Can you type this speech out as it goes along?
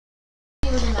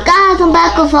Guys, I'm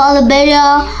back with all the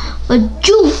video. Would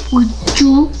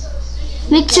you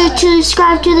make sure to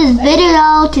subscribe to this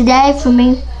video today for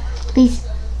me, please.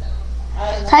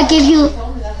 So I give you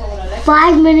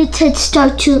 5 minutes head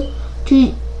start to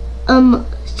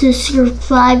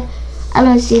subscribe. I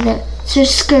don't see that.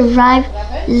 Subscribe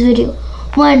this video.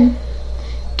 1,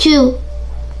 2,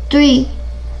 3,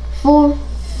 4,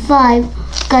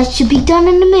 5. Guys should be done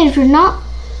in a minute. If you're not,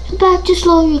 back to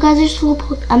slow. You guys are slow.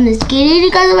 I'm just kidding.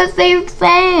 You guys are my favorite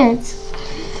fans.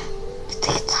 Let's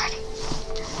get started.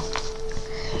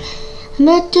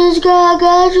 Met this girl at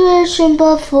graduation,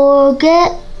 but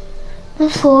forget.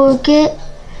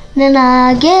 Then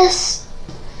I guess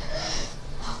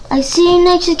I seen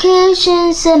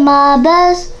education. Said my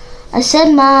best. I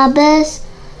said my best.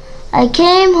 I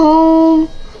came home,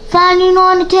 finding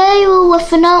on the table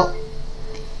with a note.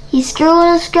 He screwed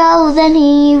and scrawled, then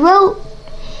he wrote.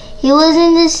 He was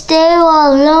in the stair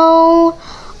all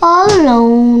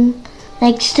alone.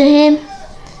 Next to him,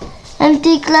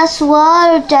 empty glass of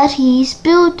water that he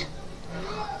spilled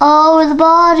over the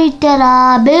body that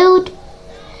I built.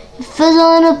 It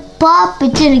fizzled in a pop,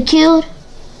 it didn't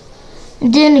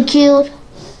kill.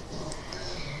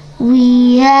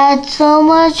 We had so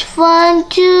much fun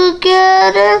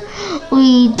together.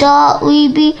 We thought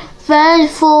we'd be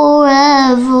friends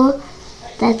forever.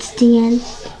 That's the end.